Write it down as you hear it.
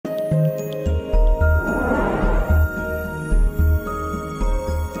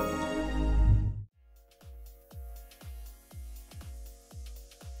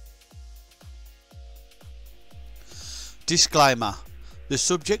Disclaimer: the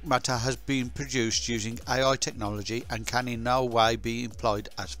subject matter has been produced using AI technology and can in no way be employed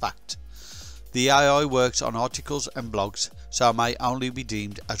as fact. The AI works on articles and blogs, so may only be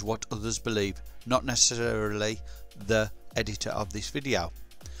deemed as what others believe, not necessarily the editor of this video.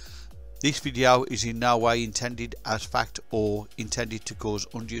 This video is in no way intended as fact or intended to cause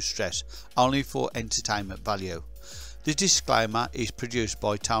undue stress, only for entertainment value. The disclaimer is produced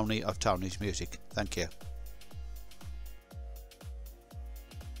by Tony of Tony's Music. Thank you.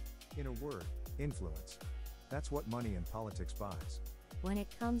 In a word, influence. That's what money in politics buys. When it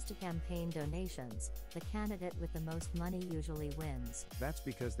comes to campaign donations, the candidate with the most money usually wins. That's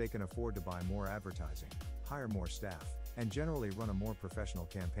because they can afford to buy more advertising, hire more staff, and generally run a more professional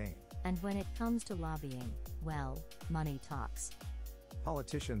campaign. And when it comes to lobbying, well, money talks.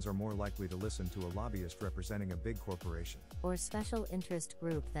 Politicians are more likely to listen to a lobbyist representing a big corporation or special interest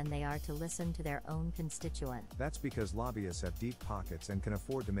group than they are to listen to their own constituent. That's because lobbyists have deep pockets and can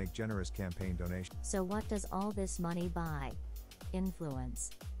afford to make generous campaign donations. So what does all this money buy? Influence.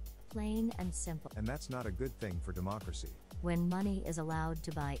 Plain and simple. And that's not a good thing for democracy. When money is allowed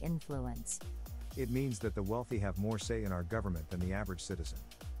to buy influence, it means that the wealthy have more say in our government than the average citizen.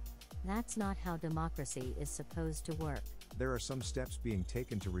 That's not how democracy is supposed to work. There are some steps being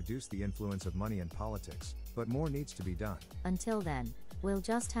taken to reduce the influence of money in politics, but more needs to be done. Until then, we'll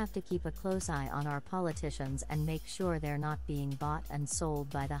just have to keep a close eye on our politicians and make sure they're not being bought and sold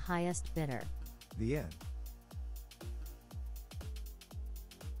by the highest bidder. The end.